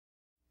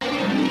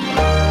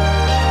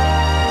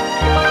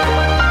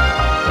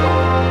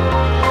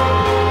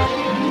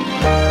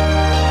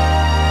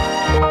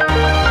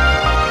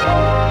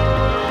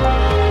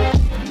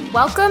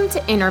Welcome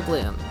to Inner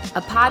Bloom,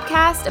 a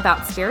podcast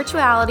about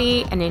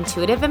spirituality and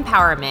intuitive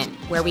empowerment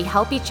where we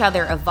help each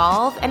other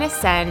evolve and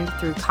ascend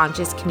through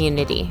conscious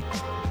community.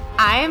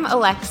 I'm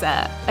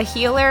Alexa, a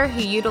healer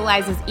who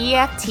utilizes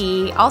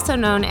EFT, also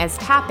known as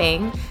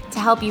tapping, to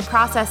help you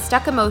process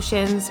stuck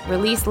emotions,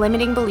 release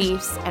limiting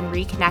beliefs, and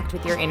reconnect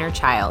with your inner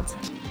child.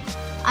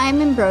 I'm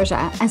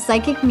Ambrosia, a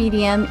psychic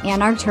medium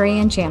and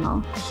Arcturian channel,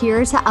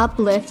 here to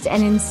uplift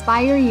and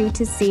inspire you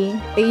to see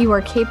that you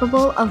are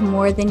capable of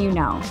more than you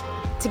know.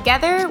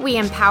 Together, we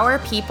empower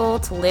people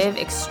to live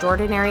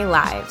extraordinary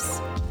lives.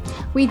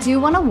 We do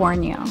want to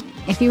warn you,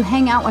 if you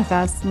hang out with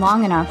us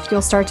long enough,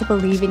 you'll start to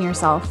believe in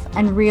yourself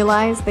and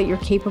realize that you're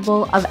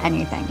capable of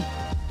anything.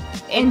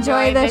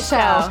 Enjoy the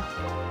show.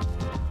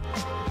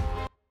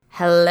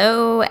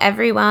 Hello,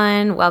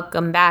 everyone.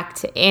 Welcome back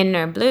to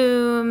Inner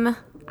Bloom.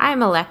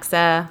 I'm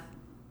Alexa.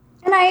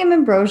 And I am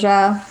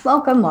Ambrosia.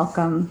 Welcome,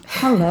 welcome.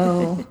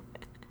 Hello.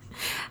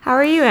 How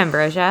are you,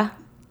 Ambrosia?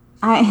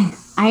 I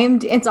am.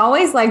 It's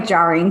always like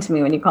jarring to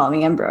me when you call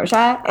me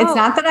Ambrosia. It's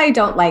not that I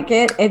don't like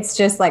it. It's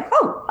just like,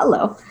 oh,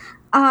 hello.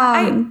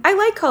 I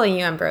like calling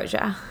you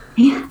Ambrosia.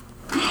 Yeah.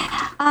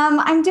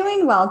 I'm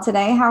doing well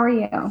today. How are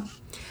you?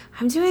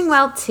 I'm doing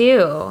well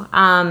too.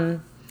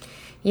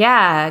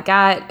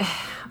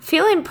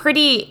 Feeling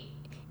pretty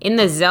in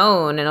the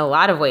zone in a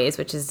lot of ways,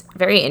 which is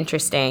very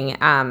interesting,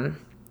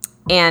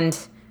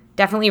 and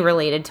definitely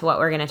related to what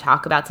we're going to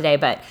talk about today.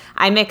 But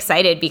I'm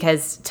excited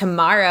because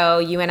tomorrow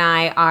you and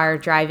I are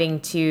driving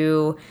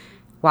to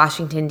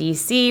Washington,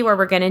 D.C., where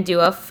we're going to do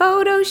a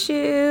photo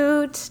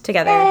shoot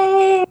together.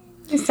 Yay!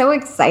 I'm so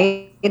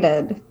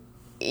excited.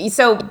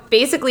 So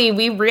basically,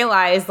 we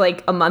realized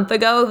like a month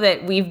ago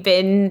that we've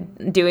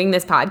been doing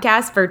this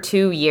podcast for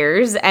 2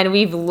 years, and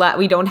we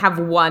don't have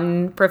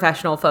one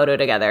professional photo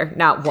together,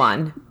 not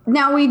one.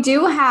 Now, we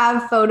do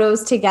have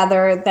photos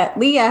together that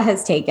Leah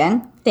has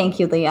taken. Thank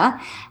you,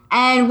 Leah.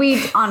 And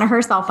on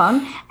her cell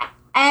phone.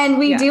 And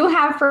we do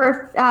have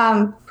for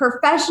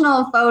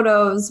professional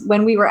photos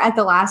when we were at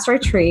the last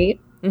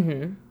retreat.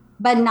 Mm-hmm.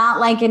 But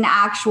not like an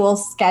actual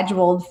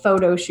scheduled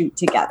photo shoot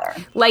together.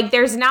 Like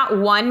there's not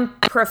one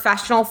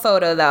professional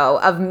photo,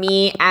 though, of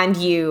me and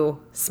you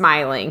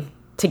smiling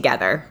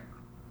together.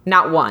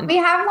 Not one. We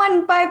have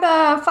one by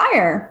the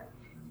fire.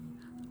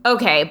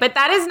 Okay, but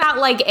that is not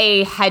like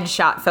a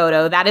headshot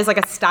photo. That is like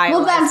a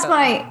stylized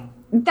photo.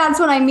 That's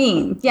what I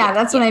mean. Yeah,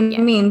 that's what I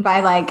mean by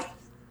like,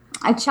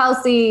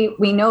 Chelsea,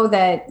 we know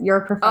that you're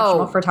a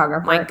professional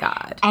photographer. Oh my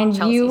God. And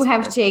Chelsea's you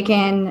have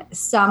taken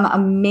some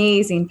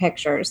amazing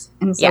pictures.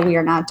 And so we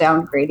are not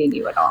downgrading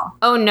you at all.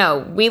 Oh,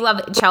 no. We love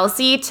it.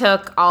 Chelsea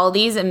took all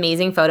these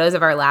amazing photos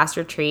of our last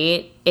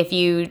retreat. If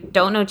you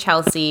don't know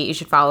Chelsea, you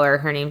should follow her.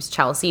 Her name's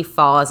Chelsea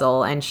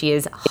Fossil, and she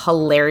is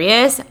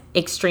hilarious,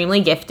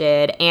 extremely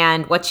gifted.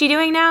 And what's she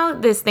doing now?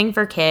 This thing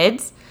for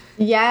kids?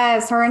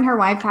 Yes, her and her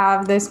wife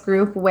have this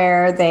group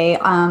where they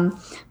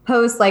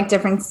post like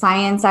different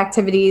science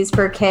activities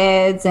for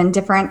kids and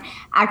different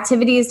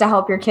activities to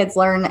help your kids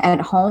learn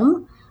at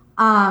home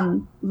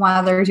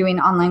while they're doing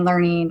online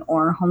learning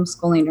or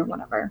homeschooling or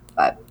whatever.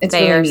 But it's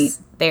really neat.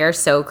 They are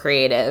so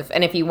creative.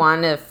 And if you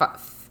want to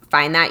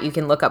find that, you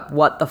can look up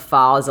What the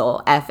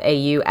Fossil,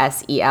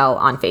 Fausel,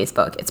 on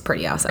Facebook. It's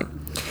pretty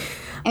awesome.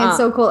 And it's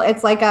so cool.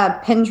 It's like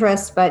a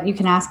Pinterest, but you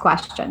can ask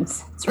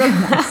questions. It's really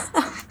nice.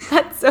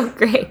 That's so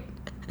great.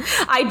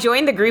 I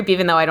joined the group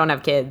even though I don't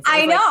have kids.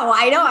 I know.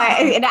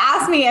 It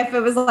asked me if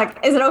it was like,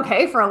 is it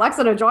okay for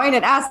Alexa to join?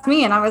 It asked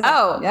me, and I was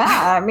like,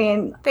 yeah, I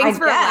mean, thanks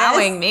for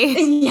allowing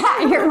me.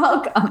 Yeah, you're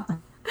welcome.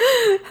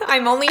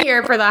 I'm only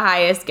here for the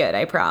highest good,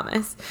 I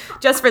promise.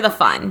 Just for the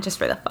fun.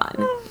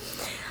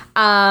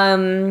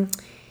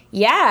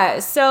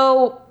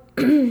 So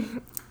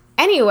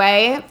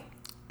anyway,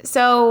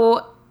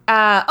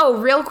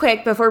 real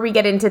quick before we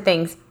get into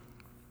things.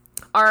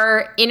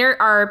 Our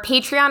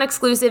Patreon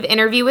exclusive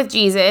interview with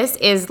Jesus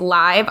is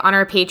live on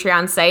our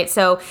Patreon site.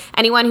 So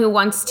anyone who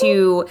wants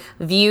to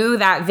view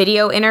that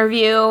video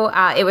interview,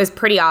 it was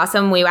pretty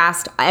awesome. We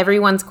asked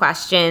everyone's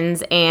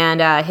questions,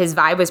 and his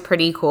vibe was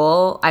pretty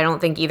cool. I don't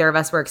think either of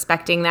us were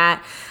expecting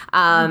that.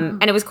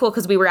 And it was cool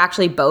because we were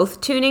actually both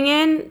tuning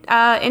in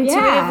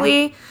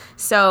intuitively. Yeah.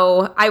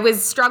 So I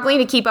was struggling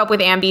to keep up with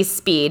Ambi's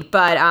speed,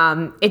 but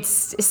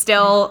it's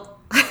still...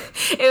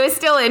 It was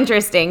still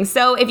interesting.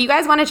 So if you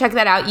guys want to check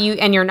that out,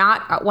 and you're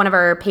not one of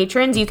our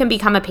patrons, you can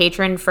become a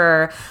patron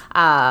for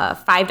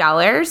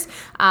 $5,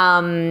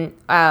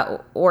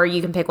 or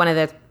you can pick one of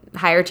the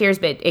higher tiers,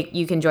 but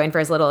you can join for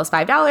as little as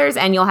 $5,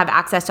 and you'll have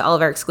access to all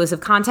of our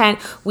exclusive content.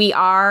 We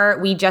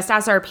just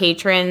asked our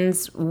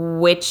patrons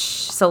which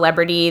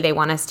celebrity they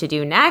want us to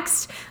do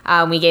next.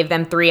 We gave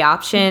them 3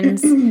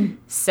 options.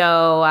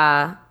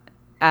 So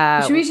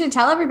we should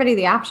tell everybody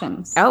the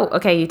options. Oh,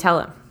 okay. You tell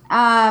them.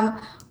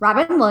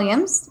 Robin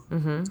Williams,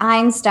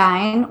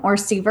 Einstein, or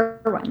Steve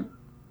Irwin.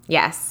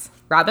 Yes.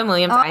 Robin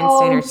Williams,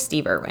 Einstein, or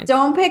Steve Irwin.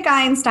 Don't pick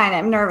Einstein.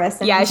 I'm nervous.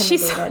 Yeah,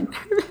 she's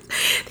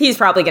He's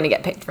probably going to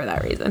get picked for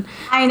that reason.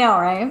 I know,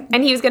 right?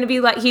 And he's going to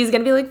be like,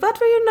 what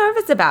were you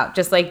nervous about?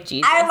 Just like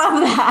Jesus. I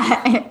love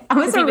that. That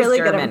was a really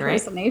German, good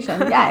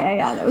impersonation. Right?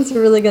 Yeah. That was a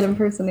really good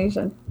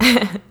impersonation.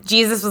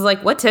 Jesus was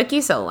like, what took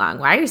you so long?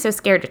 Why are you so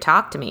scared to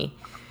talk to me?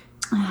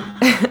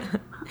 I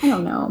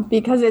don't know.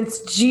 Because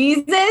it's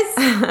Jesus?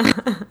 I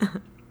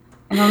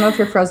don't know if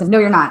you're frozen. No,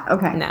 you're not.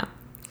 Okay. No.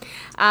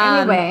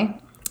 Anyway.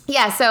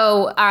 Yeah,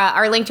 so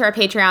our link to our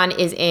Patreon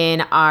is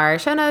in our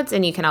show notes,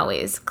 and you can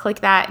always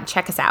click that and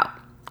check us out.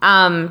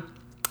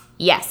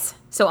 Yes.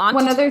 So on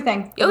one other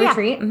thing,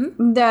 retreat. Yeah.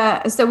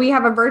 Mm-hmm. So we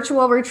have a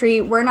virtual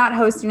retreat. We're not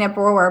hosting it,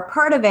 but we're a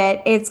part of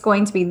it. It's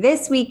going to be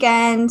this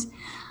weekend.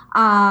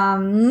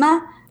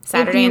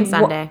 Saturday and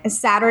Sunday.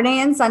 Saturday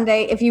and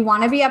Sunday. If you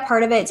want to be a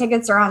part of it,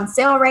 tickets are on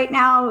sale right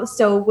now.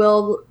 So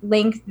we'll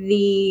link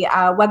the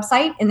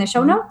website in the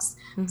show notes.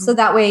 Mm-hmm. So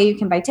that way you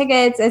can buy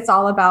tickets. It's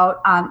all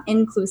about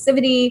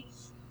inclusivity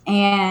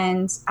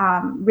and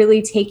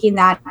really taking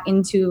that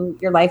into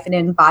your life and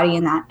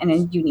embodying that in a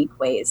unique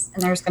ways.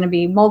 And there's going to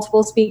be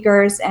multiple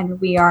speakers, and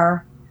we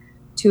are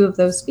two of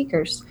those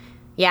speakers.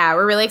 Yeah,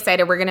 we're really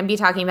excited. We're going to be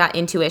talking about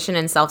intuition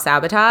and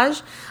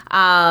self-sabotage.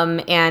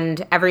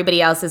 And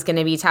everybody else is going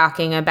to be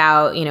talking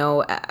about,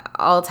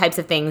 all types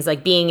of things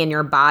like being in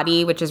your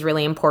body, which is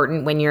really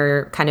important when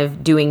you're kind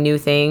of doing new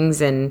things,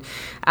 and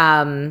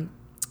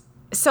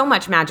so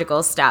much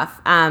magical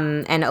stuff.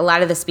 And a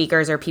lot of the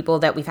speakers are people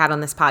that we've had on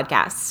this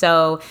podcast.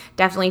 So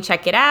definitely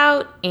check it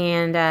out.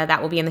 And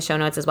that will be in the show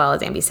notes as well,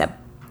 as Ambi said.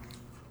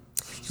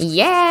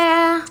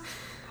 Yeah.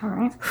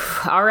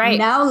 All right.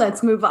 Now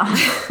let's move on.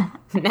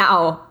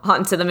 Now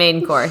on to the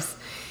main course.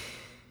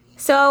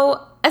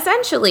 So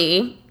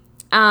essentially,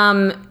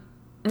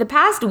 the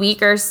past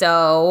week or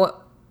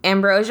so,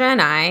 Ambrosia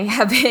and I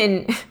have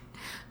been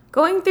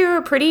going through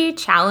a pretty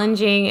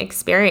challenging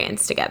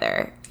experience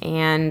together,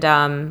 and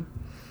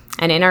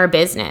in our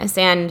business.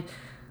 And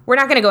we're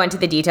not going to go into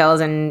the details.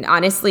 And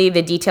honestly,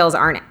 the details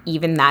aren't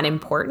even that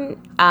important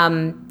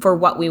for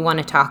what we want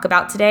to talk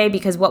about today,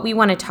 because what we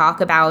want to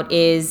talk about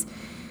is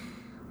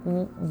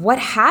what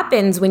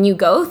happens when you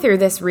go through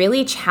this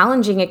really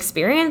challenging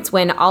experience,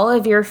 when all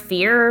of your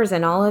fears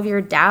and all of your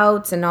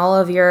doubts and all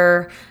of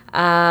your,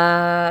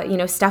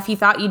 stuff you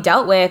thought you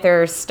dealt with,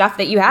 or stuff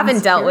that you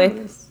haven't dealt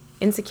with,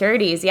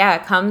 insecurities,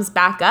 comes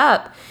back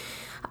up.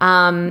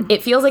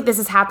 It feels like this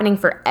is happening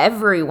for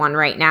everyone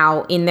right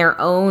now in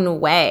their own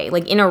way,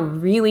 like in a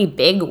really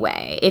big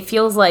way. It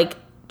feels like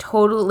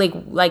totally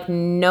like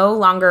no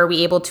longer are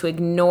we able to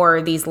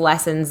ignore these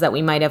lessons that we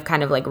might have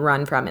kind of like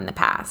run from in the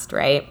past,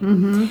 right?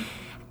 Mm-hmm.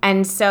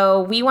 And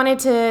so we wanted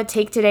to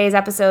take today's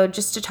episode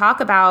just to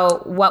talk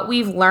about what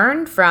we've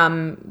learned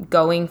from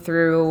going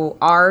through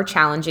our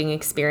challenging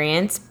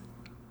experience.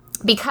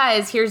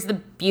 Because here's the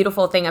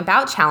beautiful thing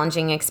about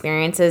challenging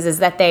experiences is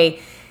that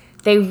they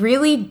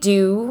really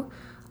do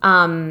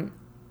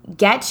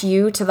get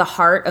you to the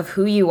heart of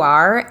who you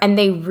are, and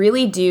they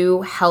really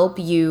do help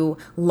you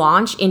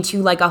launch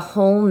into like a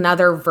whole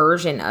nother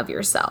version of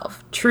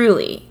yourself.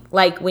 Truly.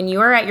 Like when you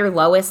are at your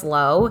lowest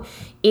low,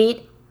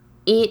 it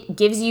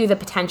gives you the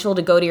potential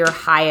to go to your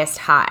highest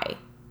high,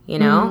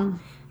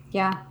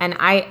 Yeah. And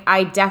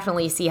I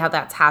definitely see how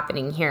that's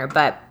happening here.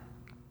 But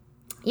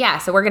yeah,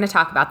 so we're going to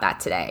talk about that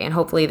today, and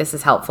hopefully this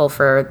is helpful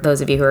for those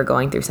of you who are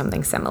going through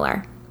something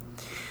similar.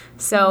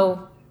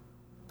 So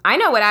I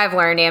know what I've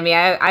learned, Ambi.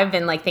 I've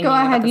been like thinking. Go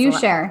ahead, about this you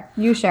share.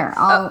 You share.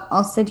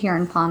 I'll sit here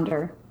and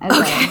ponder as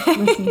I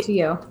listen to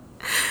you.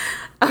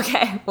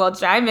 Okay, well,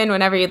 chime in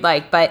whenever you'd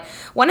like. But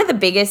one of the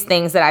biggest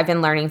things that I've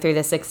been learning through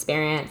this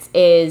experience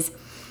is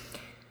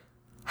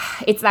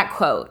it's that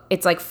quote.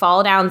 It's like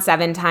fall down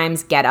 7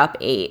 times, get up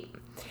 8.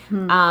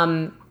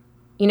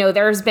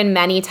 There's been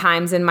many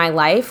times in my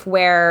life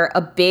where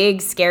a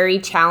big, scary,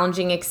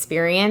 challenging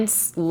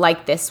experience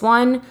like this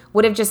one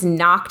would have just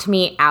knocked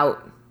me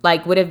out.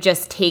 Like would have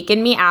just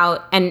taken me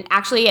out. And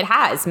actually it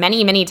has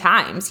many, many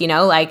times,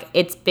 like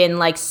it's been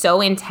like so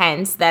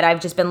intense that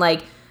I've just been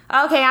like,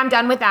 okay, I'm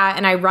done with that.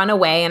 And I run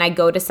away and I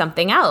go to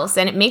something else.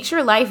 And it makes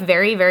your life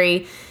very,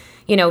 very,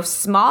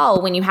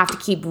 small when you have to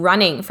keep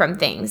running from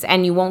things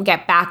and you won't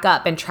get back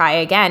up and try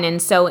again.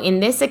 And so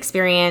in this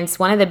experience,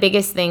 one of the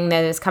biggest thing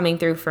that is coming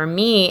through for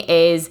me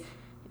is,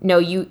 no,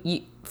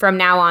 you from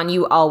now on,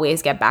 you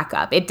always get back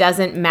up. It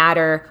doesn't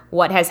matter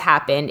what has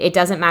happened. It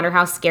doesn't matter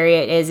how scary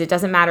it is. It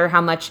doesn't matter how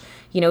much,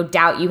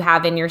 doubt you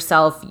have in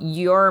yourself.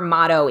 Your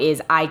motto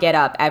is I get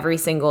up every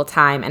single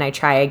time and I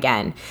try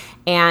again.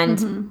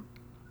 And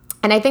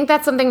I think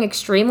that's something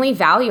extremely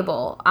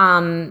valuable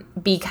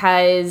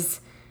because,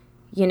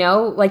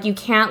 like you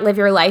can't live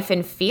your life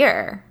in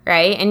fear,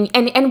 right?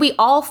 And we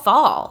all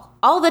fall.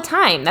 All the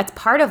time. That's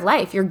part of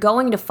life. You're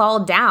going to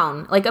fall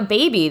down. Like a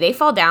baby, they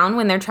fall down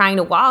when they're trying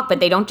to walk,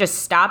 but they don't just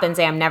stop and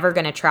say, I'm never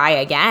going to try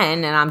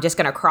again and I'm just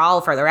going to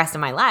crawl for the rest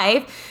of my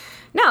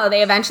life. No,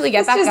 they eventually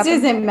get back up. This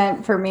just isn't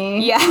meant for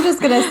me. Yeah. I'm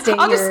just going to stay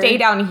I'll just stay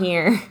down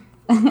here.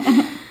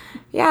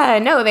 Yeah,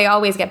 no, they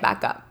always get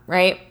back up,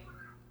 right?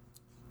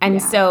 And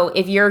so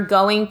if you're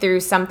going through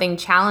something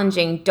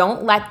challenging,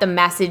 don't let the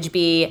message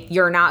be,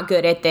 you're not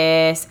good at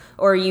this,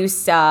 or you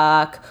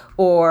suck,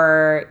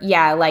 or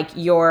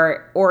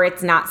or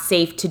it's not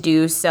safe to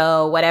do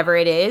so, whatever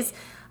it is.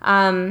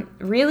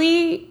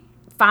 Really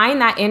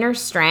find that inner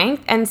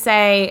strength and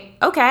say,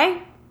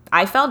 okay,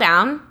 I fell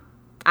down.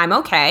 I'm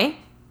okay.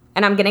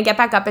 And I'm going to get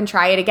back up and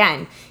try it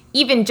again,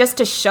 even just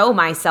to show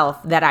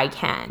myself that I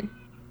can,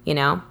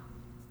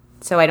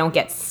 so I don't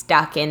get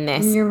stuck in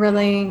this. You're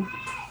really...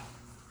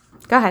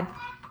 Go ahead.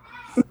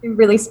 You're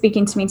really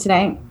speaking to me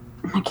today.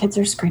 My kids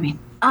are screaming.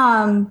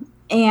 And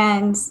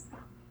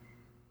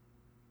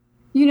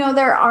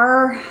there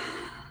are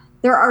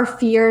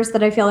fears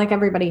that I feel like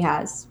everybody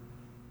has.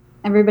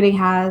 Everybody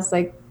has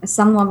like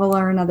some level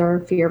or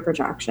another fear of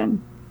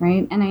rejection,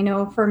 right? And I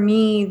know for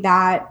me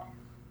that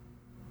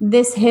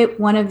this hit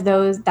one of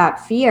those, that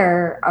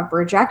fear of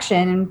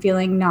rejection and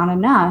feeling not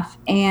enough.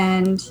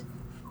 And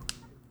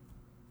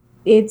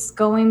it's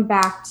going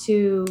back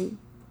to,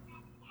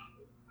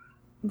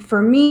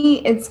 for me,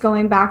 it's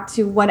going back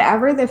to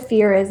whatever the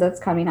fear is that's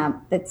coming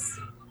up, that's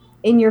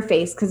in your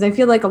face. Because I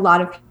feel like a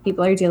lot of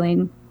people are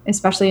dealing,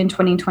 especially in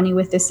 2020,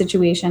 with this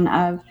situation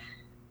of,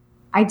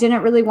 I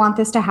didn't really want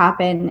this to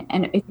happen,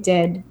 and it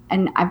did,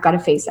 and I've got to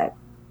face it.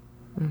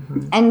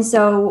 Mm-hmm. And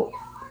so,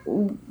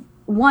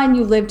 one,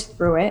 you lived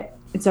through it.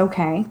 It's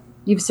okay.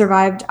 You've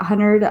survived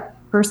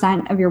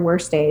 100% of your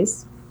worst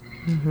days.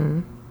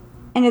 Mm-hmm.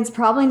 And it's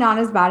probably not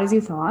as bad as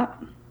you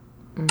thought.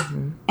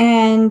 Mm-hmm.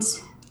 And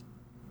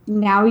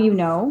now you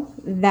know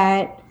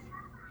that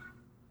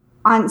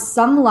on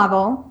some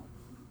level,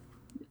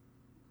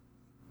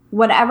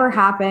 whatever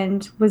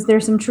happened, was there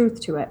some truth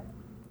to it?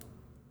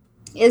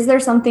 Is there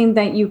something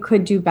that you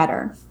could do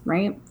better,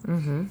 right?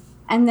 Mm-hmm.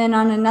 And then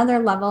on another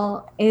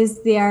level,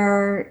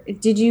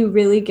 did you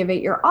really give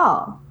it your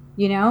all?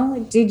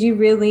 Did you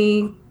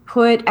really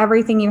put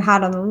everything you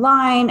had on the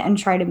line and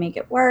try to make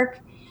it work?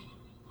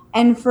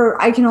 And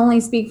I can only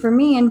speak for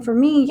me, and for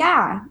me,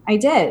 yeah, I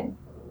did.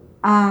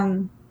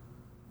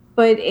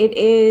 But it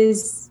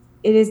is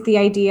the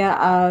idea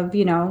of,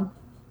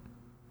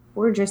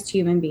 we're just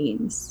human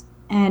beings,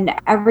 and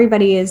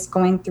everybody is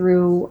going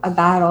through a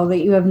battle that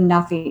you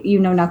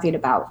know nothing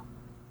about.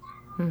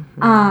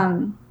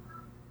 Mm-hmm.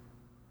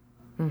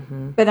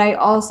 But I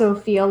also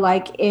feel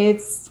like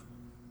it's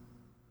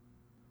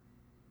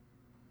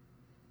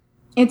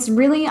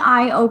really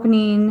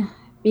eye-opening,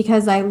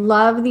 because I really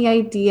love the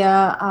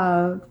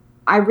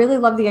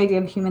idea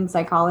of human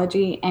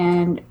psychology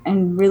and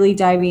really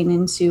diving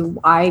into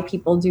why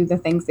people do the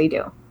things they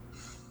do.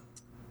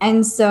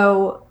 And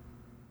so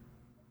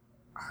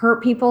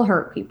hurt people,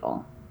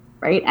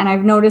 right? And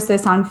I've noticed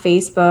this on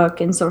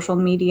Facebook and social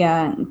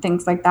media and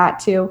things like that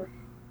too.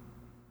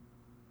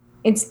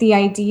 It's the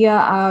idea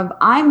of,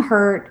 I'm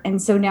hurt,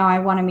 and so now I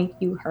want to make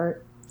you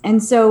hurt.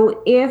 And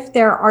so if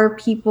there are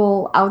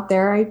people out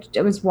there,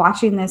 I was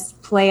watching this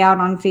play out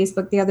on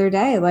Facebook the other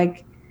day,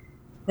 like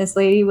this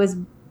lady was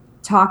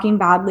talking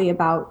badly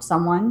about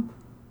someone,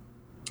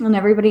 and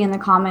everybody in the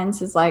comments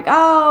is like,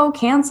 oh,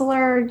 cancel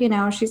her,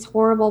 she's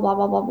horrible, blah,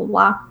 blah, blah, blah,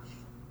 blah.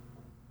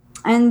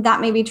 And that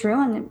may be true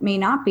and it may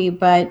not be,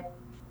 but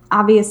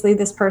obviously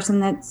this person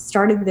that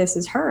started this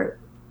is hurt.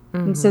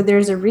 Mm-hmm. And so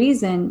there's a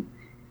reason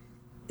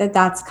that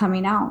that's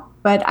coming out.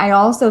 But I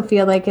also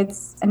feel like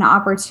it's an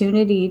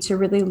opportunity to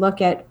really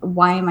look at,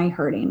 why am I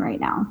hurting right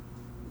now?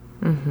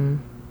 Mm-hmm.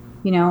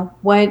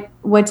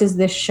 What does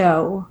this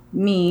show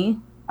me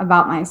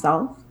about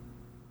myself?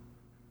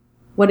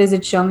 What does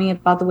it show me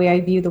about the way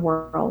I view the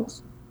world?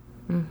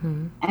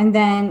 Mm-hmm. And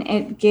then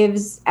it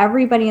gives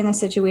everybody in the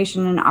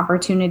situation an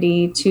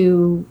opportunity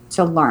to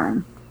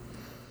learn.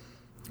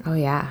 Oh,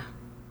 yeah.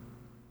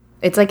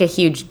 It's like a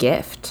huge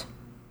gift,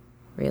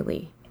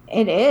 really.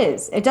 It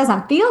is. It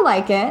doesn't feel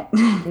like it.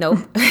 Nope.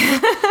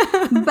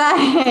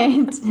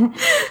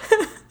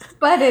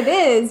 but it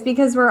is,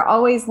 because we're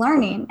always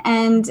learning.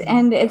 And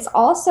it's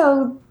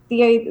also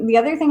the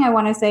other thing I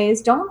want to say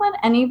is, don't let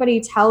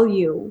anybody tell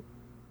you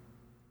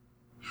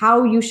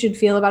how you should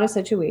feel about a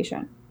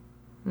situation,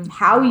 mm-hmm.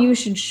 how you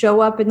should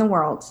show up in the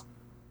world,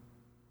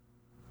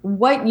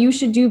 what you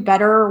should do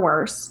better or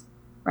worse,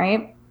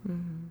 right?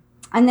 Mm-hmm.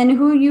 And then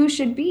who you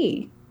should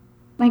be.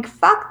 Like,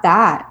 fuck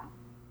that.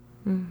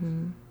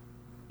 Mm-hmm.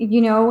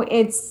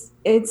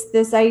 It's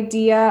this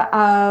idea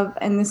of,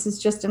 and this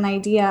is just an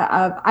idea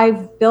of,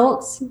 I've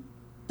built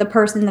the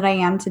person that I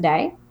am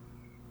today,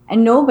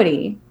 and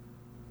nobody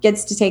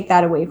gets to take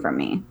that away from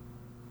me.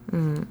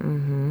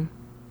 Mm-hmm.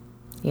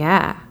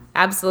 Yeah,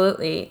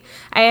 absolutely.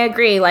 I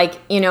agree.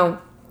 Like, I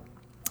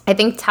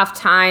think tough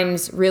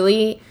times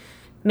really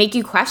make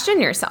you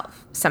question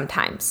yourself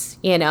sometimes,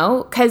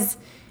 because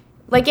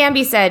like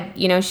Ambi said,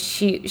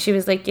 she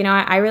was like,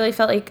 I really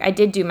felt like I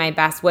did do my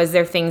best. Was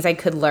there things I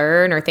could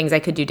learn or things I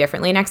could do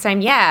differently next time?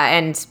 Yeah.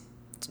 And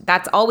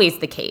that's always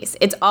the case.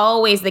 It's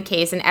always the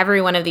case in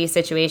every one of these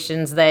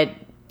situations that,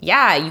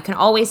 yeah, you can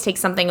always take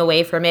something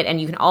away from it, and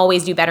you can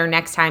always do better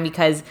next time,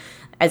 because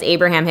as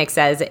Abraham Hicks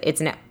says,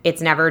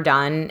 it's never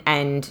done.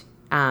 And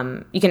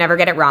you can never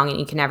get it wrong and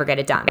you can never get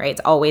it done, right?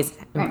 It's always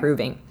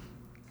improving.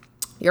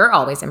 You're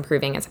always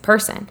improving as a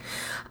person.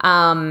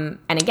 And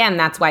again,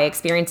 that's why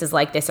experiences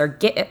like this are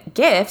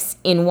gifts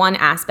in one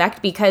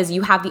aspect, because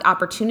you have the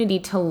opportunity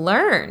to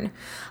learn.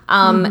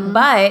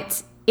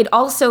 But it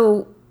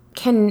also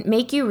can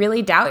make you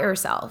really doubt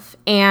yourself.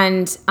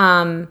 And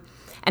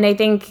I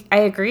think I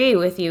agree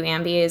with you,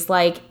 Ambi, is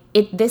like,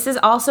 this is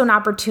also an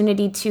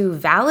opportunity to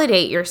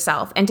validate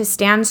yourself and to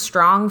stand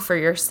strong for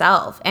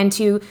yourself and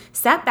to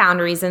set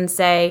boundaries and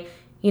say,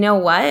 you know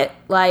what,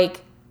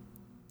 like,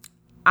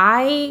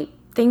 I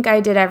think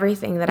I did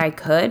everything that I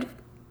could.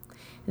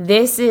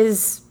 This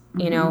is,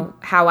 you know,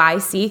 how I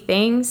see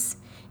things.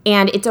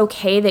 And it's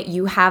okay that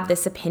you have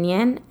this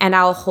opinion, and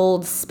I'll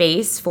hold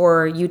space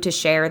for you to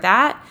share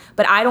that.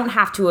 But I don't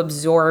have to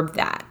absorb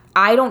that.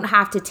 I don't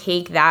have to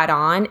take that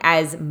on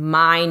as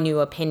my new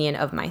opinion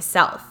of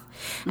myself.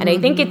 And I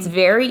think it's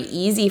very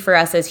easy for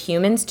us as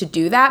humans to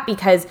do that,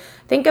 because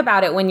think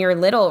about it when you're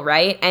little,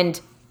 right?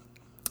 And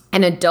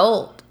an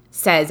adult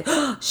says,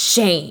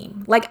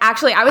 shame. Like,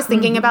 actually, I was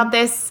thinking about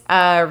this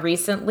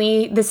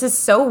recently. This is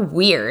so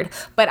weird.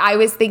 But I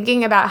was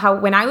thinking about how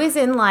when I was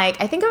in I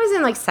think I was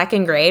in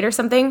second grade or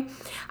something,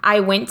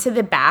 I went to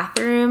the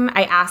bathroom.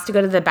 I asked to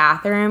go to the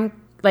bathroom.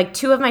 Like,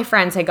 two of my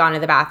friends had gone to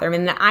the bathroom,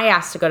 and then I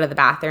asked to go to the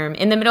bathroom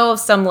in the middle of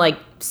some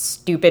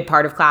stupid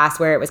part of class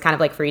where it was kind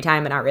of free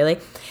time, but not really.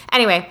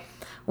 Anyway,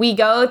 we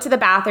go to the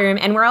bathroom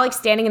and we're all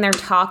standing in there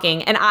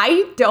talking, and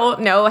I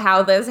don't know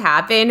how this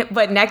happened,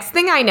 but next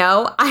thing I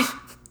know, I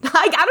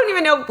don't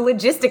even know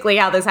logistically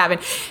how this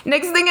happened.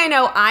 Next thing I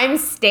know, I'm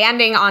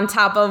standing on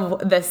top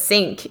of the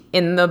sink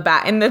in the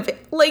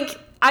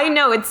I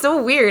know, it's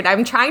so weird.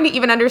 I'm trying to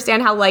even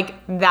understand how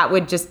that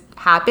would just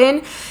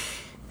happen.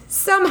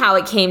 Somehow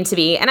it came to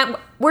be, and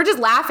we're just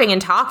laughing and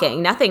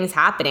talking. Nothing's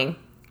happening.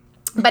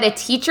 But a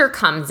teacher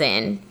comes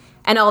in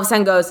and all of a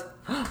sudden goes,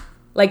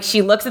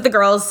 she looks at the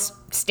girls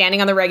standing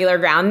on the regular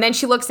ground, and then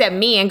she looks at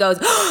me and goes,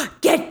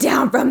 get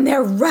down from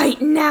there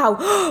right now.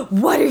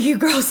 What are you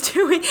girls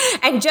doing?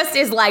 And just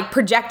is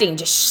projecting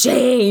just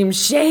shame,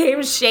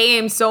 shame,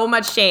 shame, so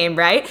much shame,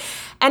 right?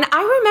 And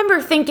I remember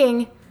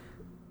thinking,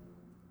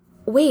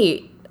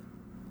 wait,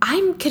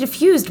 I'm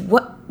confused.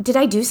 What, did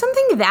I do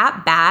something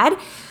that bad?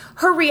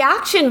 Her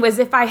reaction was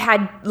if I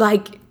had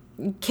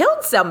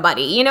killed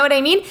somebody, you know what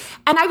I mean?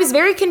 And I was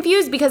very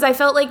confused because I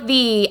felt like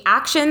the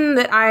action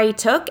that I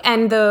took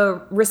and the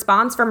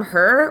response from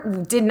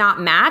her did not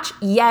match.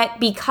 Yet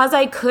because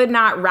I could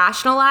not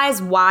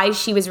rationalize why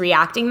she was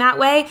reacting that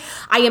way,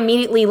 I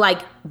immediately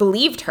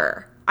believed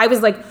her. I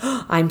was like,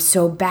 oh, I'm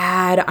so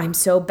bad. I'm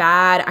so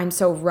bad. I'm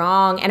so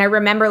wrong. And I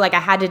remember I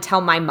had to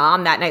tell my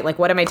mom that night,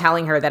 what am I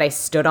telling her, that I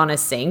stood on a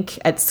sink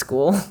at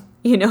school?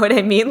 You know what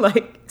I mean?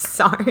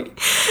 Sorry.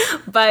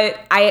 But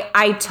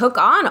I took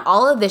on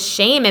all of this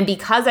shame. And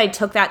because I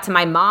took that to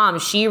my mom,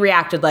 she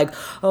reacted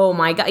oh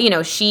my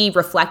God, she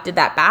reflected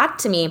that back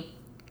to me.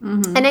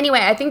 And anyway,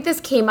 I think this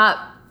came up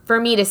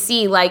for me to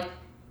see you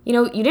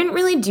didn't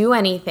really do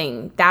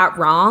anything that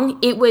wrong.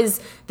 It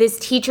was this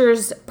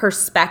teacher's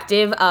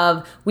perspective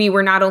of we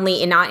were not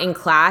only not in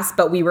class,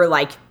 but we were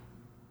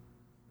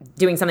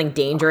doing something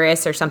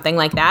dangerous or something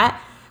like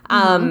that.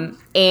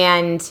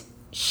 And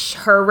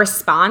her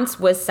response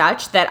was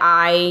such that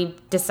I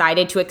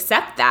decided to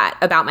accept that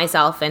about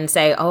myself and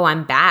say, oh,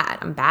 I'm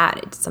bad.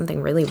 It's something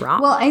really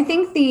wrong. Well, I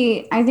think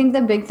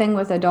the big thing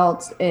with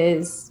adults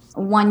is,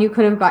 one, you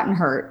could have gotten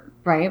hurt,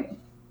 right?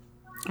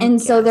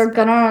 And so they're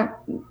gonna,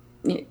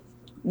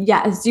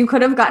 yes, you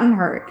could have gotten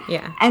hurt.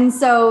 Yeah. And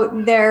so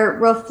they're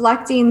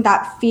reflecting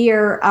that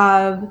fear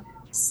of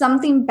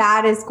something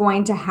bad is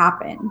going to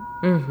happen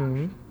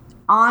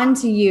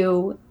onto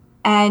you,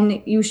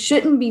 and you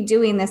shouldn't be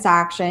doing this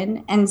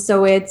action. And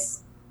so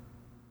it's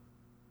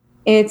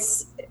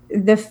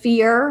the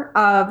fear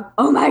of,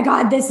 oh my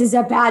God, this is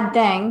a bad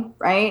thing,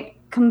 right?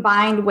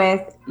 Combined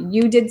with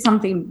you did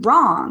something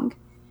wrong.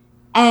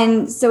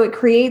 And so it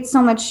creates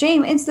so much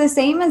shame. It's the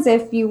same as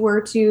if you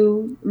were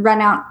to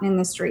run out in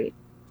the street.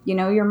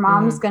 Your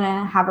mom's going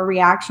to have a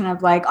reaction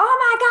of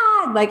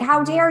oh my God,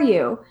 how dare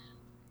you?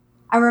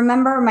 I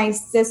remember my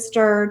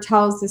sister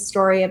tells this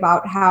story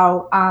about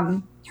how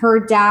her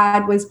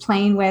dad was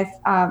playing with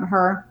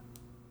her,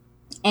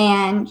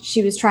 and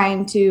he was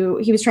trying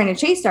to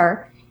chase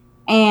her,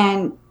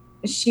 and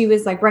she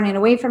was running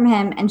away from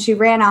him, and she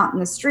ran out in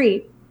the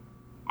street,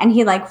 and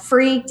he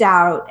freaked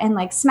out and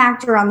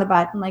smacked her on the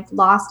butt and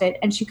lost it.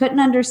 And she couldn't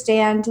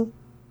understand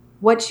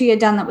what she had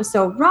done that was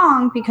so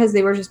wrong, because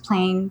they were just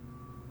playing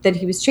that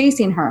he was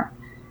chasing her.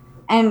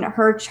 And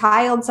her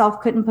child self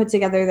couldn't put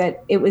together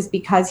that it was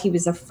because he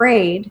was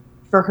afraid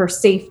for her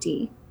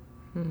safety.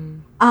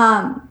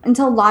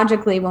 Until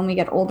logically, when we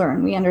get older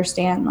and we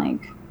understand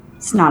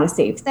it's not a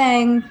safe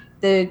thing,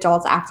 the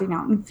adult's acting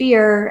out in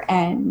fear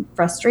and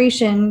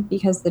frustration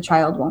because the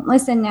child won't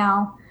listen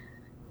now.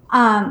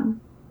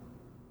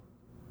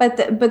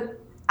 But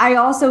I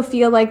also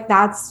feel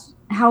that's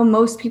how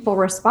most people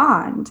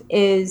respond,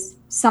 is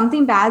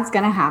something bad's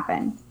going to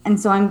happen. And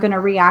so I'm going to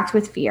react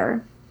with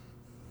fear.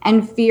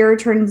 And fear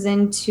turns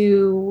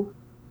into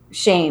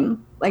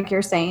shame, like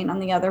you're saying, on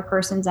the other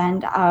person's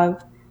end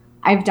of,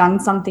 I've done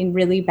something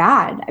really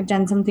bad. I've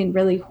done something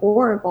really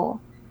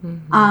horrible,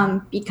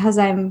 because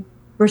I'm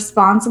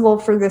responsible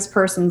for this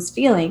person's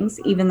feelings,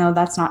 even though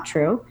that's not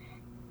true.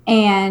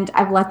 And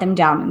I've let them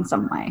down in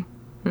some way.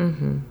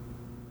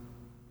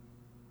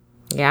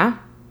 Yeah.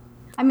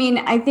 I mean,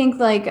 I think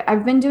like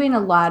I've been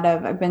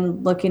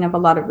looking up a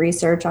lot of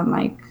research on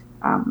like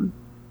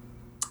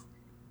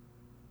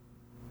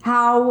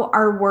how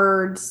our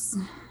words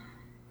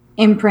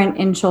imprint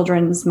in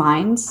children's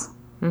minds.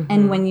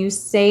 And when you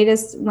say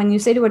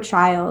to a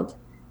child,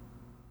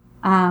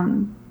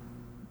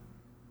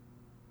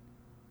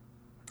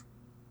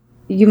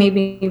 you made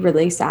me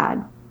really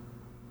sad.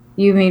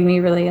 You made me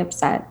really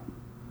upset.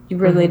 You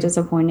really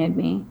disappointed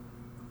me.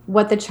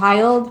 What the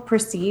child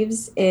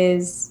perceives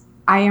is,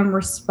 I am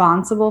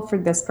responsible for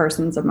this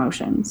person's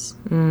emotions.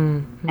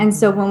 And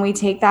so when we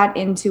take that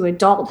into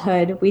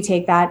adulthood, we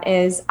take that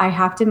as, I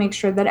have to make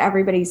sure that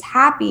everybody's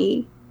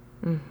happy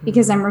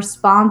because I'm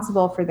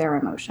responsible for their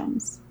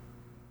emotions.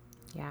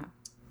 Yeah.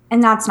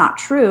 And that's not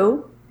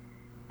true.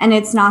 And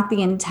it's not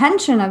the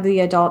intention of the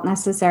adult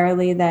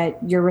necessarily that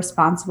you're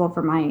responsible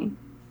for my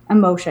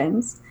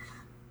emotions.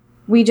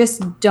 We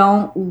just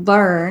don't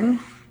learn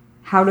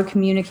how to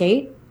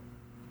communicate.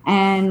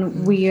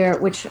 And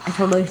which I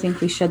totally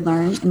think we should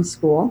learn in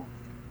school.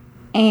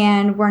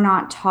 And we're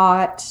not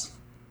taught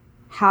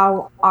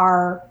how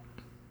our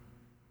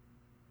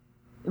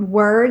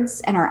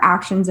words and our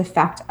actions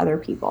affect other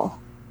people,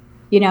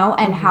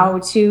 and how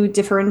to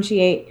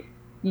differentiate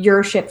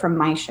your shit from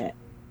my shit.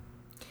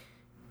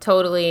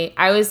 Totally.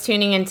 I was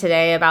tuning in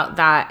today about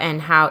that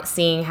and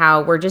seeing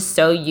how we're just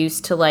so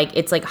used to like,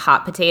 it's like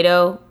hot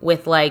potato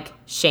with like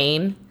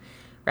shame,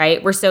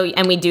 right?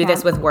 And we do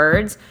this with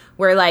words.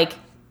 We're like,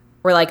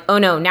 oh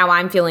no, now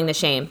I'm feeling the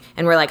shame.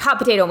 And we're like hot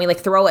potato, and we like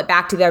throw it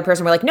back to the other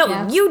person. We're like,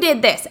 no, you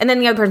did this. And then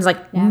the other person's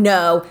like,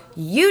 no,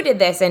 you did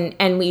this.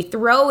 And we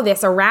throw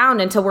this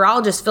around until we're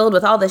all just filled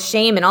with all this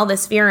shame and all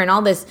this fear and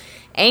all this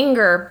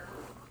anger.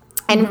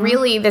 And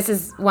really, this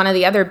is one of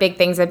the other big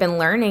things I've been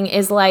learning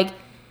is like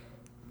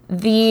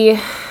the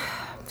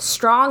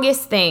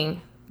strongest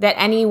thing that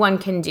anyone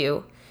can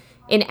do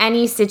in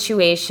any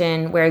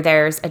situation where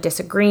there's a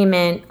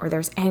disagreement or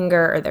there's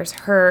anger or there's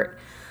hurt,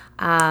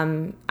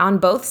 on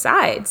both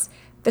sides.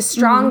 The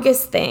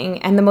strongest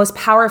thing and the most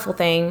powerful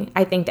thing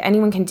I think that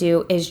anyone can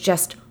do is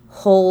just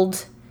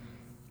hold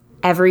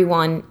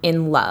everyone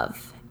in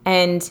love.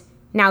 And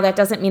now that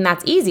doesn't mean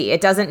that's easy. It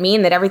doesn't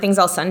mean that everything's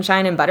all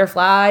sunshine and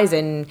butterflies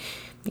and,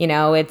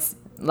 it's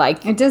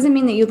like... It doesn't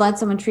mean that you let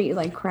someone treat you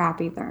like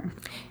crap either.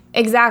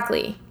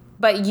 Exactly.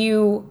 But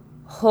you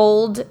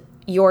hold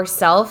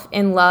yourself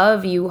in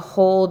love, you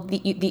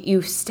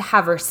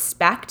have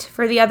respect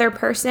for the other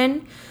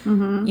person,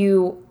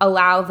 you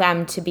allow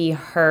them to be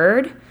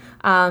heard.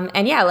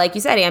 And yeah, like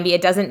you said, Ambi,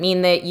 it doesn't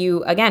mean that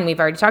you, again, we've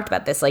already talked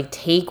about this, like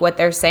take what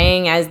they're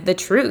saying as the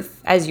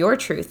truth, as your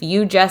truth.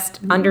 You just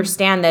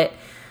understand that,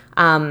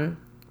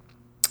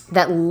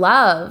 that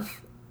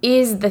love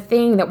is the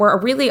thing that we're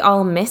really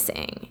all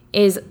missing.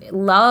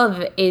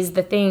 Love is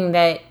the thing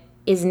that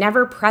is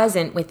never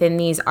present within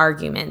these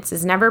arguments,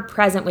 is never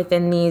present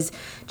within these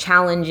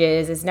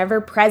challenges, is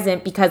never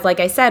present because, like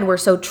I said, we're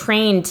so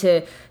trained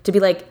to be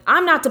like,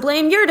 I'm not to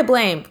blame, you're to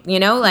blame,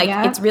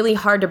 It's really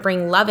hard to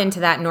bring love into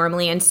that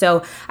normally. And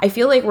so I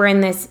feel like we're in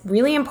this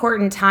really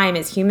important time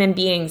as human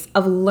beings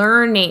of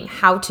learning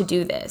how to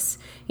do this,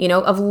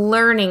 of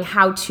learning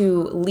how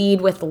to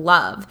lead with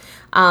love,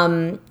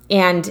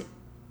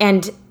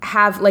 and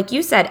have, like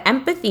you said,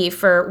 empathy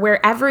for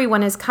where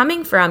everyone is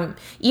coming from,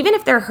 even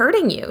if they're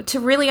hurting you, to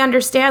really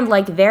understand,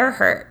 like, they're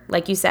hurt.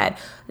 Like you said,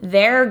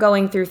 they're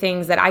going through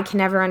things that I can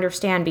never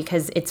understand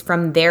because it's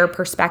from their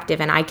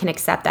perspective, and I can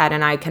accept that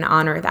and I can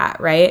honor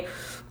that, right?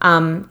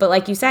 But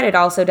like you said, it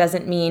also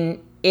doesn't mean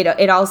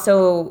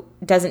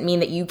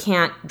that you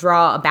can't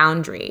draw a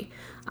boundary.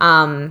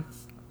 And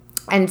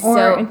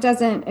so it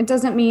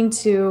doesn't mean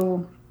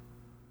to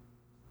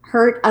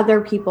hurt other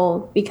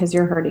people because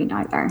you're hurting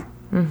either.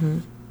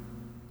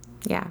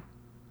 Yeah.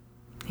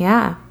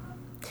 Yeah.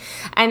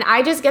 And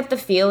I just get the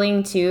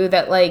feeling too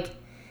that, like,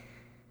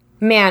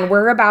 man,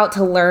 we're about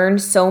to learn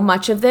so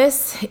much of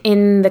this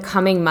in the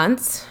coming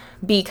months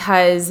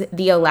because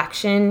the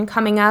election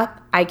coming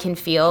up, I can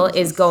feel,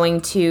 is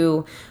going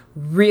to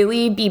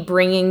really be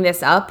bringing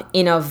this up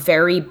in a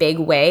very big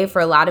way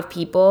for a lot of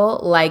people.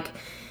 Like,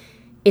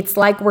 it's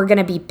like we're going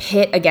to be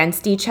pit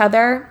against each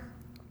other.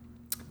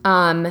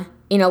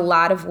 In a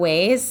lot of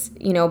ways,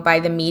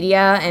 by the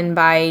media and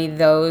by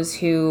those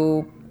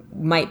who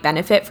might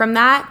benefit from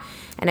that.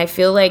 And I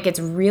feel like it's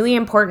really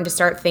important to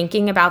start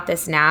thinking about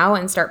this now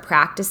and start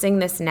practicing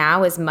this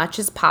now as much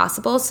as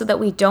possible so that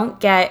we don't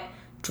get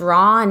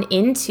drawn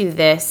into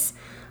this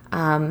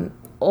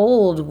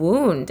old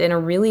wound in a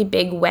really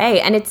big way.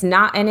 And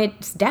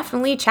it's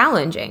definitely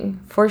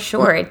challenging, for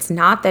sure. It's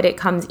not that it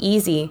comes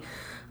easy.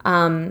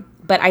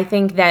 But I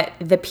think that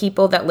the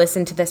people that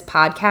listen to this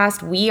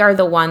podcast, we are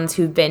the ones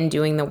who've been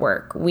doing the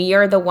work. We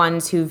are the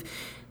ones who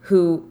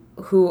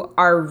who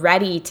are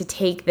ready to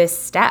take this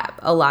step,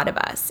 a lot of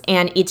us.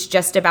 And it's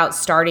just about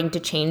starting to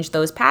change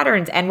those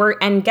patterns.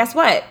 And guess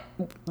what?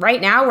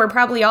 Right now, we're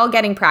probably all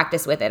getting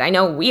practice with it. I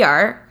know we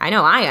are. I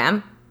know I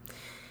am.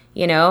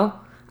 You know?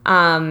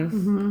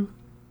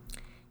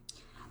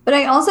 But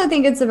I also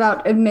think it's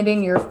about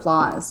admitting your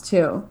flaws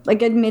too.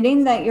 Like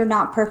admitting that you're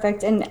not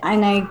perfect. And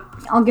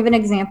I'll give an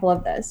example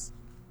of this.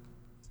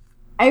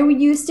 I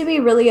used to be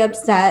really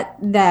upset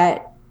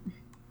that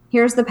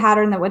here's the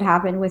pattern that would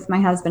happen with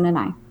my husband and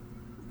I.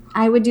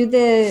 I would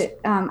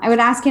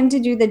ask him to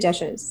do the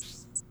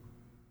dishes.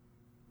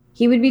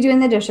 He would be doing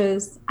the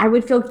dishes. I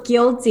would feel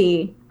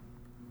guilty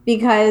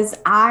because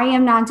I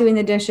am not doing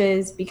the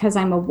dishes because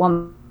I'm a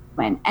woman.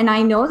 And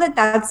I know that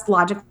that's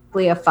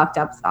logically a fucked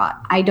up thought.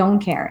 I don't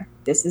care.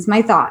 This is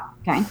my thought.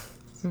 Okay.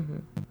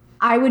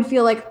 I would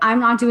feel like I'm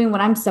not doing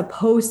what I'm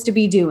supposed to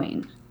be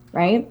doing.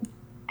 Right.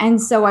 And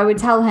so I would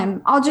tell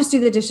him, I'll just do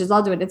the dishes.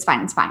 I'll do it. It's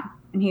fine. It's fine.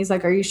 And he's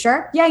like, are you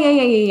sure?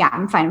 Yeah.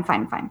 I'm fine.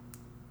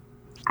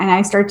 And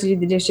I start to do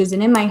the dishes.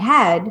 And in my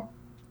head,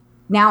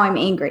 now I'm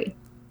angry.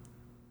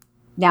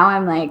 Now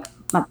I'm like,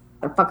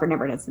 motherfucker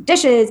never does the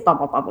dishes, blah,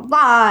 blah, blah, blah,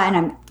 blah. And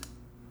I'm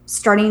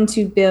starting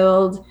to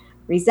build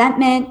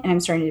resentment and I'm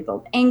starting to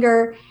build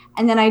anger.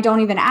 And then I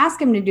don't even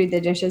ask him to do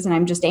the dishes and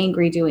I'm just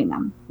angry doing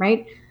them,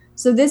 right?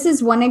 So this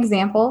is one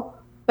example,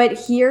 but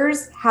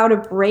here's how to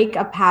break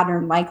a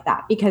pattern like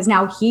that, because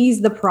now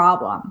he's the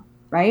problem,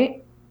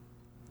 right?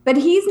 But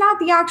he's not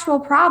the actual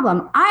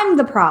problem. I'm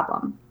the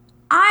problem.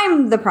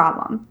 I'm the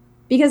problem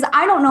because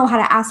I don't know how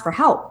to ask for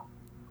help.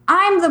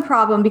 I'm the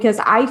problem because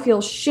I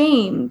feel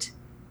shamed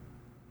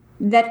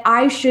that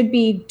I should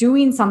be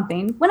doing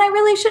something when I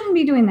really shouldn't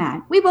be doing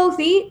that. We both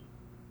eat.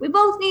 We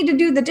both need to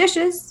do the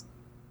dishes.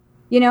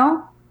 You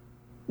know,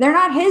 they're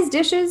not his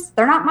dishes.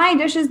 They're not my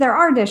dishes. They're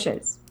our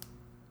dishes.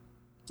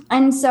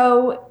 And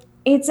so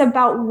it's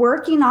about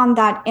working on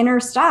that inner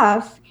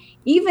stuff,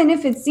 even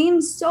if it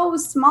seems so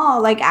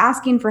small, like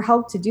asking for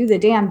help to do the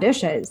damn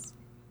dishes.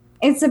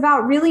 It's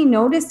about really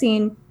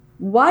noticing,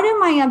 what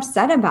am I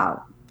upset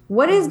about?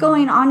 What is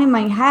going on in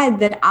my head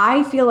that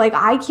I feel like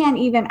I can't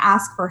even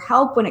ask for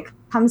help when it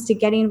comes to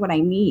getting what I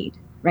need,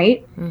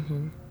 right?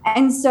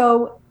 And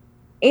so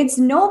it's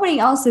nobody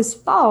else's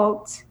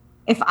fault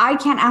if I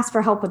can't ask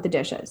for help with the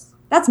dishes.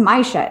 That's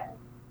my shit.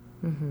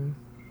 And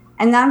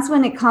that's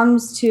when it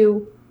comes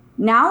to,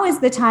 now is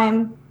the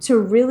time to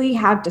really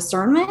have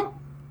discernment.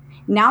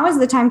 Now is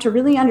the time to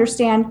really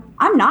understand,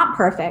 I'm not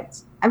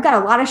perfect. I've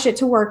got a lot of shit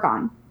to work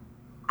on.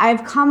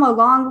 I've come a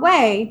long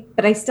way,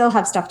 but I still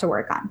have stuff to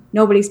work on.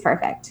 Nobody's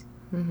perfect.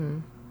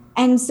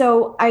 And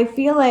so I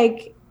feel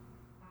like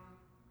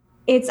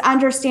it's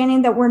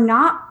understanding that we're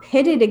not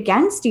pitted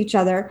against each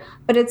other,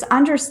 but it's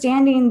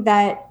understanding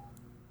that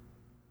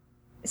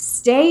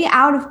stay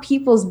out of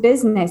people's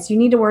business. You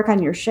need to work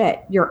on your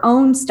shit, your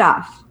own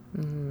stuff.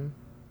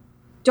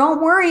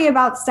 Don't worry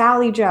about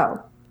Sally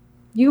Joe.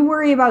 You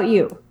worry about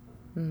you.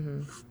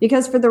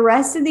 Because for the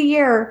rest of the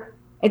year,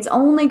 it's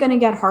only going to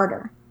get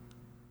harder.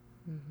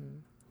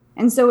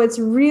 And so it's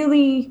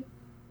really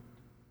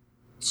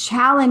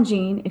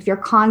challenging if you're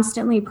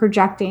constantly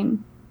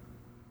projecting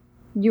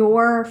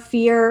your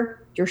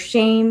fear, your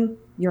shame,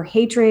 your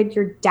hatred,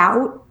 your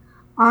doubt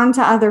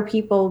onto other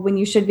people when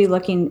you should be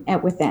looking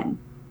at within.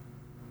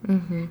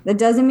 That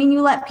doesn't mean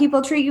you let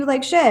people treat you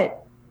like shit,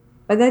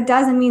 but that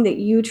doesn't mean that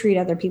you treat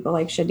other people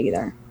like shit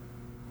either.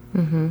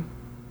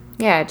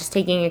 Yeah, just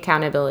taking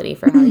accountability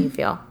for how you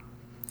feel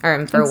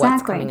or for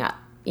what's coming up.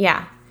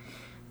 Yeah.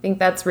 I think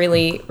that's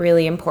really,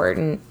 really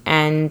important.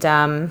 And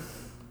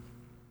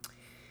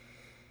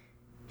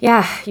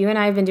yeah, you and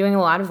I have been doing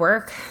a lot of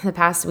work the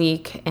past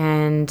week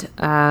and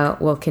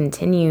will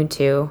continue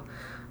to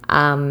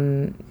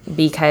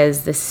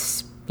because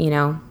this,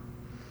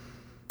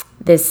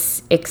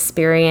 this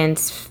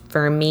experience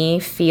for me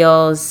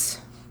feels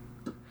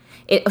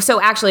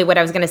so actually what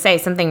I was going to say,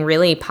 something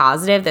really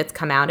positive that's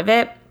come out of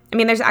it. I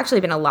mean, there's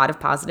actually been a lot of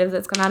positive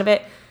that's come out of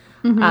it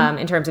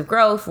in terms of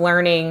growth,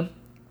 learning.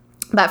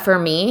 But for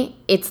me,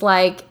 it's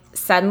like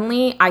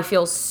suddenly I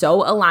feel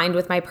so aligned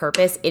with my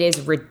purpose. It is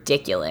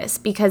ridiculous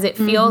because it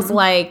feels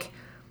like,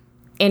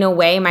 in a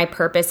way, my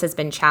purpose has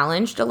been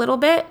challenged a little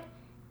bit.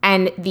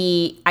 And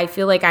I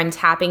feel like I'm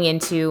tapping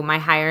into my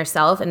higher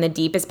self and the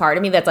deepest part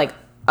of me that's like,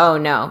 oh,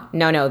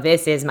 no,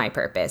 this is my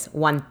purpose,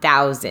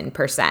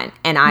 1,000%.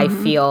 And I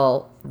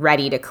feel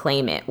ready to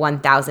claim it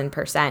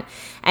 1,000%.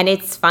 And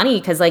it's funny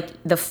because like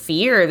the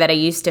fear that I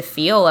used to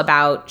feel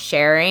about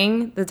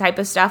sharing the type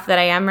of stuff that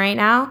I am right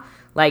now,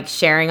 like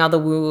sharing all the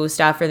woo-woo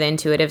stuff or the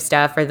intuitive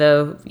stuff or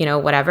the,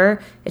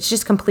 whatever, it's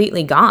just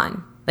completely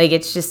gone. Like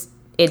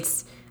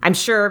I'm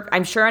sure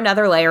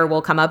another layer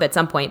will come up at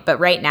some point, but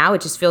right now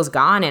it just feels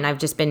gone. And I've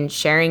just been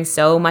sharing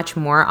so much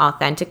more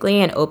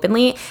authentically and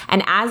openly.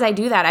 And as I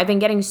do that, I've been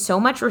getting so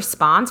much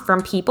response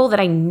from people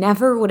that I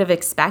never would have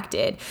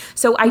expected.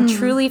 So I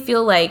truly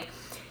feel like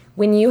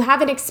when you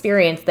have an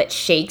experience that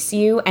shakes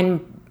you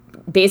and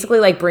basically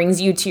like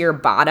brings you to your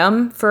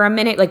bottom for a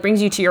minute, like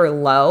brings you to your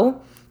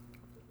low,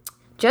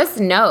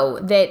 just know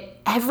that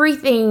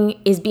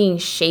everything is being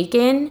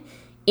shaken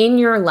in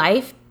your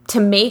life to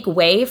make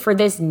way for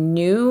this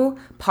new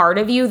part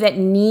of you that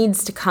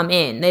needs to come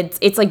in.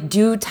 It's like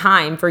due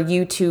time for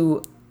you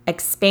to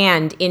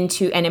expand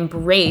into and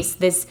embrace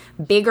this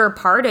bigger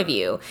part of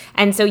you.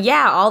 And so,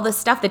 yeah, all the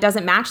stuff that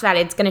doesn't match that,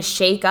 it's going to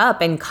shake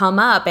up and come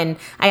up. And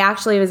I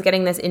actually was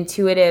getting this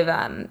intuitive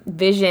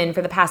vision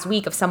for the past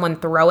week of someone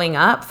throwing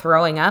up.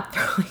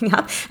 And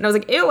I was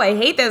like, ew, I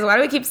hate this. Why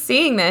do I keep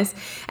seeing this?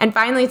 And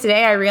finally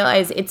today I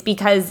realized it's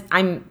because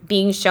I'm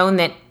being shown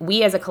that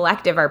we as a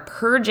collective are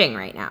purging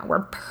right now.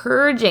 We're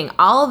purging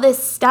all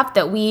this stuff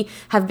that we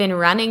have been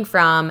running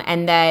from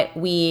and that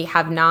we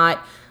have not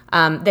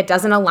that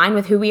doesn't align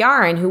with who we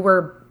are and who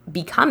we're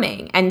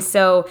becoming. And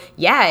so,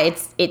 yeah,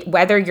 it's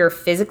whether you're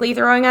physically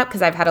throwing up,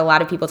 because I've had a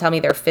lot of people tell me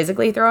they're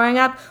physically throwing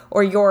up,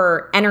 or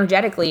you're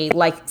energetically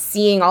like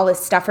seeing all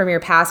this stuff from your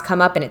past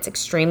come up and it's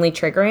extremely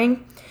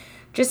triggering.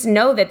 Just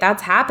know that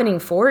that's happening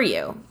for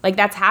you. Like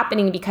that's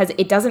happening because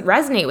it doesn't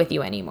resonate with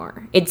you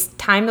anymore. It's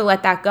time to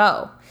let that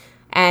go.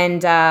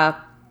 And,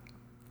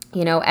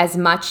 as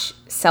much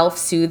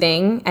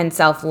self-soothing and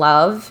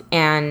self-love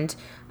and,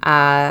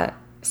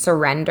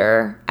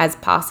 surrender as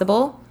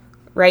possible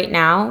right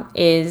now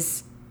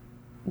is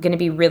going to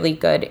be really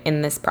good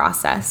in this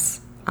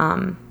process.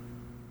 You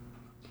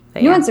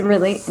know what's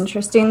really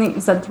interesting that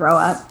you said throw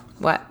up?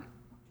 What?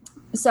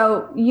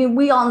 So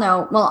we all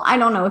know, well, I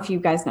don't know if you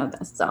guys know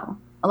this. So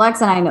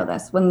Alexa and I know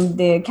this. When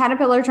the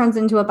caterpillar turns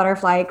into a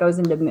butterfly, it goes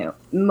into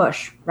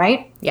mush,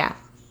 right? Yeah.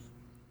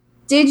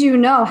 Did you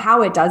know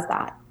how it does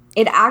that?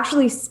 It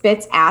actually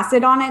spits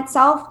acid on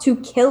itself to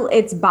kill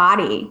its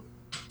body.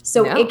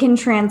 So it can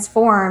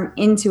transform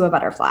into a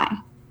butterfly.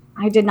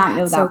 I did not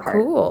know that part.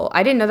 So cool.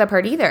 I didn't know that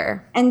part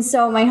either. And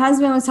so my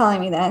husband was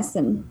telling me this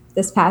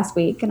this past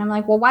week. And I'm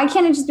like, well, why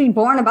can't it just be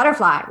born a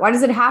butterfly? Why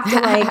does it have to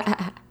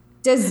like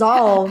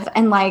dissolve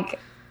and like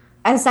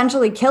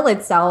essentially kill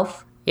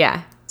itself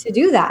to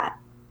do that?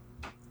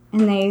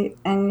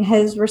 And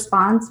his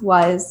response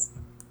was,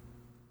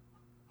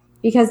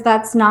 because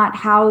that's not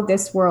how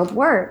this world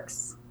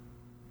works.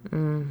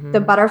 Mm-hmm.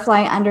 The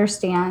butterfly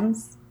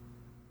understands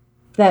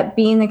that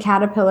being the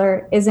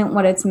caterpillar isn't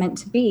what it's meant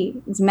to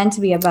be. It's meant to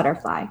be a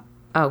butterfly.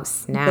 Oh,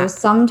 snap. So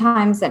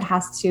sometimes it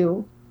has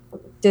to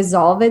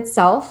dissolve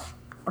itself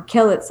or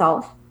kill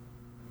itself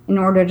in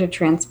order to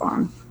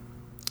transform.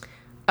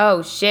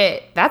 Oh,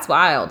 shit. That's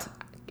wild.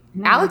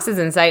 No. Alex is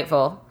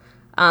insightful.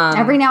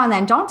 Every now and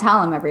then. Don't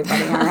tell him,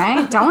 everybody, all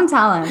right? Don't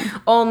tell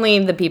him. Only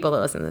the people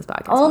that listen to this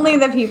podcast. Only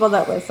the people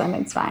that listen.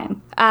 It's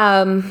fine.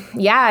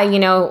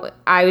 Yeah,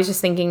 I was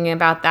just thinking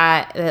about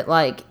that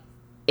like,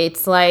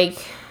 it's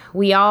like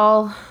we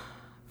all,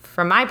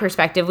 from my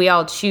perspective, we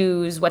all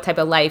choose what type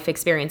of life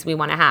experience we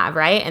want to have,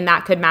 right? And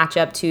that could match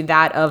up to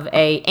that of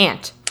a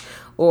ant,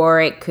 or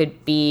it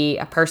could be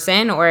a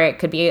person, or it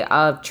could be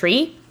a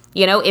tree.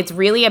 It's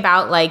really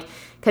about like,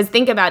 because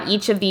think about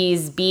each of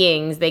these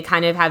beings, they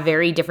kind of have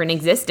very different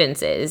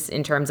existences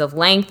in terms of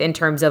length, in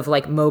terms of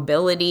like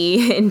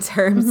mobility, in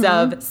terms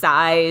of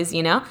size,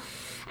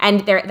 And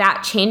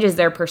that changes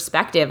their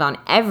perspective on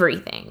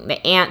everything.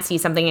 The ant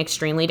sees something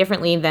extremely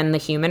differently than the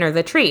human or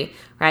the tree,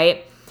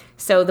 right?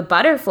 So the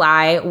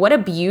butterfly, what a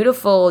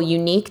beautiful,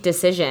 unique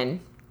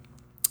decision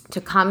to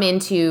come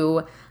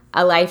into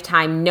a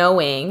lifetime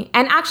knowing.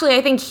 And actually,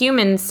 I think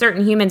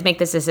certain humans make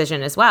this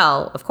decision as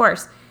well, of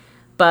course.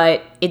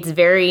 But it's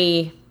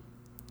very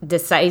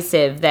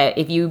decisive that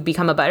if you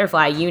become a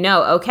butterfly,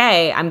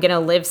 okay, I'm going to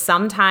live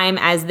sometime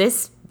as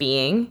this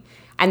being.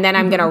 And then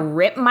I'm going to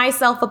rip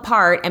myself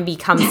apart and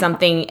become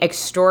something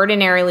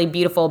extraordinarily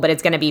beautiful, but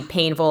it's going to be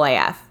painful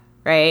AF,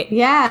 right?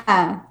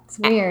 Yeah, it's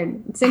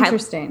weird. It's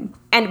interesting.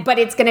 But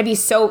it's going to be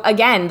so,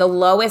 again, the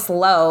lowest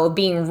low,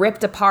 being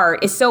ripped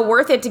apart, is so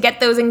worth it to get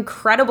those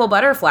incredible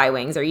butterfly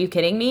wings. Are you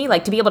kidding me?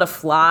 Like, to be able to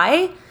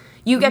fly,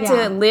 you get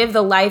to live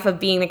the life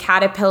of being the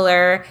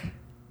caterpillar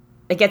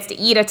that gets to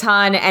eat a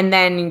ton and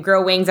then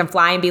grow wings and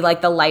fly and be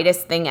like the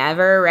lightest thing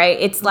ever, right?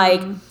 It's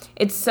like...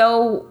 It's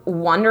so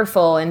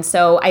wonderful. And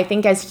so I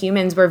think as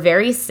humans, we're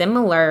very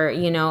similar.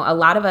 A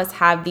lot of us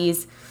have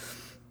these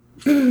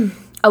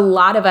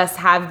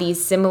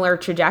similar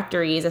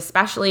trajectories,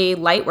 especially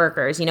light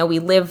workers. We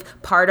live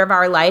part of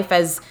our life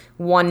as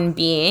one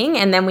being,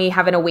 and then we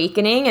have an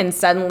awakening, and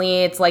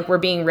suddenly it's like we're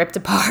being ripped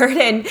apart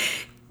and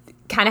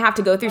kind of have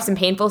to go through some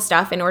painful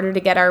stuff in order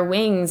to get our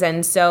wings.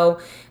 And so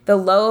the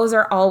lows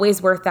are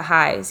always worth the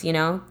highs,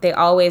 they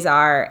always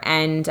are.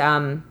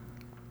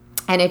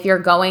 And if you're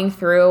going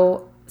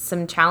through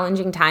some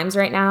challenging times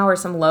right now or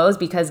some lows,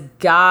 because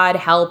God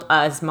help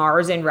us,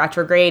 Mars in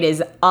retrograde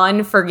is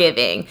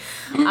unforgiving.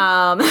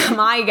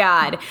 My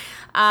God.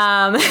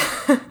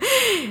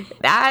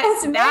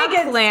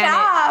 That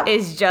planet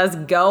is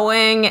just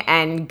going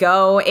and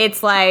go.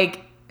 It's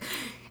like,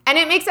 and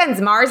it makes sense.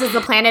 Mars is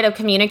the planet of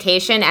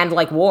communication and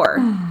like war,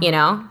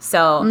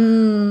 So,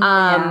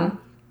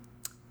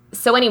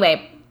 so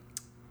anyway,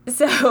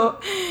 so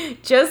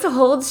just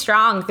hold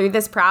strong through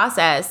this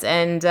process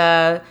and,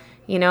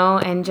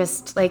 and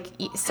just like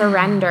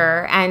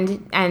surrender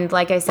and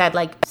like I said,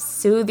 like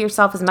soothe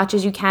yourself as much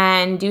as you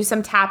can, do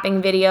some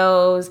tapping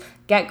videos,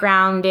 get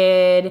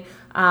grounded,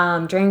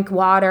 drink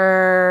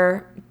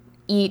water,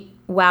 eat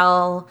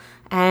well,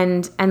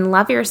 and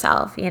love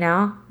yourself,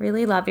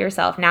 really love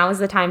yourself. Now is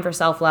the time for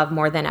self-love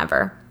more than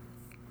ever.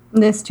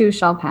 This too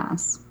shall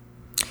pass.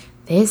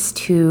 This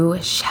too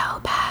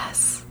shall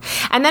pass.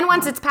 And then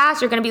once it's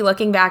passed, you're going to be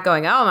looking back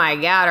going, oh my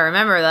God, I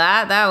remember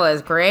that. That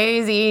was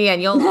crazy.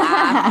 And you'll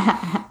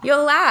laugh.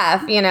 You'll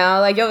laugh,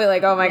 like you'll be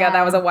like, oh my God,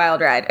 that was a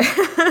wild ride.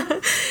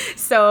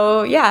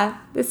 So yeah,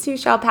 this too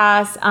shall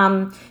pass.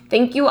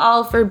 Thank you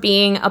all for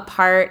being a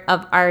part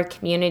of our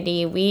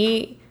community.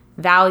 We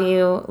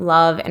value,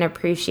 love, and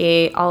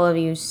appreciate all of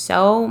you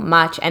so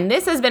much. And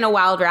this has been a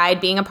wild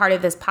ride being a part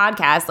of this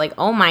podcast. Like,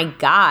 oh my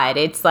God,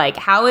 it's like,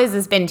 how has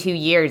this been 2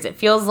 years? It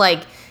feels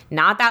like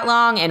not that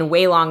long and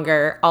way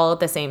longer all at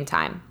the same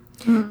time.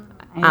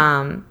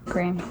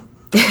 Great.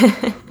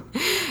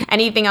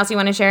 Anything else you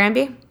want to share,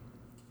 Ambi?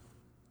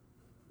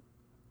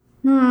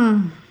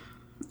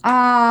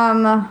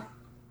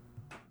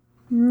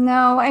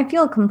 No, I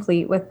feel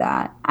complete with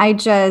that. I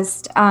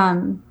just,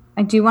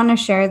 I do want to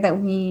share that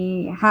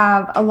we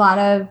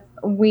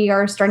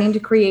are starting to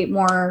create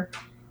more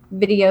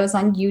videos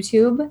on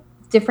YouTube,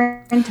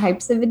 different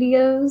types of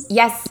videos.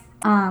 Yes.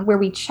 Where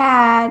we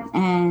chat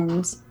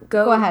and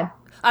go ahead.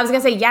 I was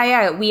going to say,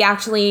 yeah. We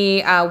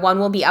actually, one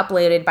will be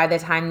uploaded by the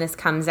time this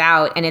comes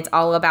out, and it's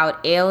all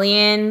about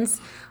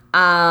aliens,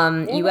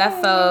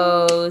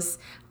 UFOs,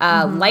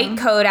 light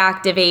code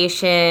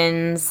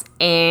activations,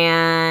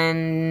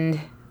 and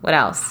what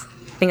else? I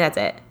think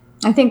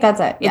that's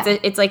it. Yeah.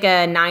 It's like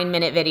a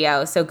 9-minute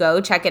video, so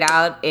go check it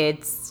out.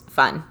 It's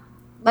fun.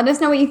 Let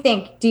us know what you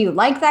think. Do you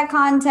like that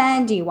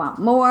content? Do you want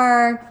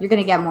more? You're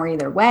going to get more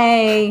either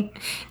way.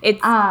 It's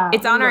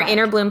on our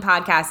Inner Bloom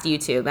podcast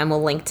YouTube, and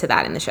we'll link to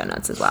that in the show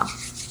notes as well.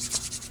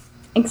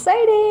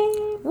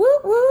 Exciting.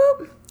 Whoop,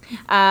 whoop.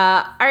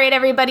 All right,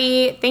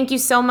 everybody. Thank you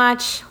so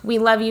much. We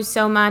love you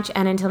so much.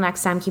 And until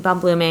next time, keep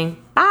on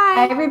blooming. Bye.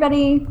 Bye,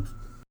 everybody.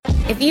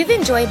 If you've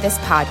enjoyed this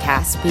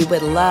podcast, we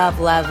would love,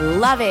 love,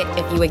 love it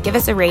if you would give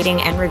us a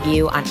rating and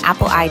review on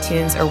Apple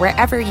iTunes or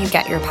wherever you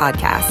get your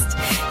podcasts.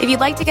 If you'd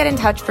like to get in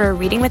touch for a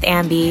reading with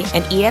Ambi,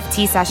 an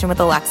EFT session with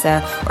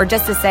Alexa, or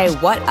just to say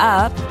what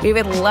up, we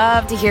would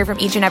love to hear from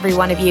each and every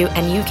one of you,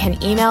 and you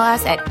can email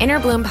us at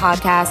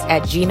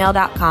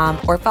innerbloom.podcast@gmail.com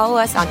or follow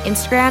us on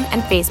Instagram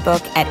and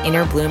Facebook at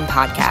Inner Bloom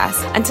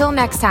Podcast. Until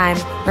next time,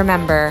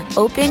 remember,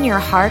 open your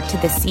heart to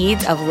the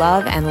seeds of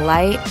love and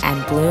light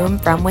and bloom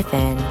from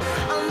within.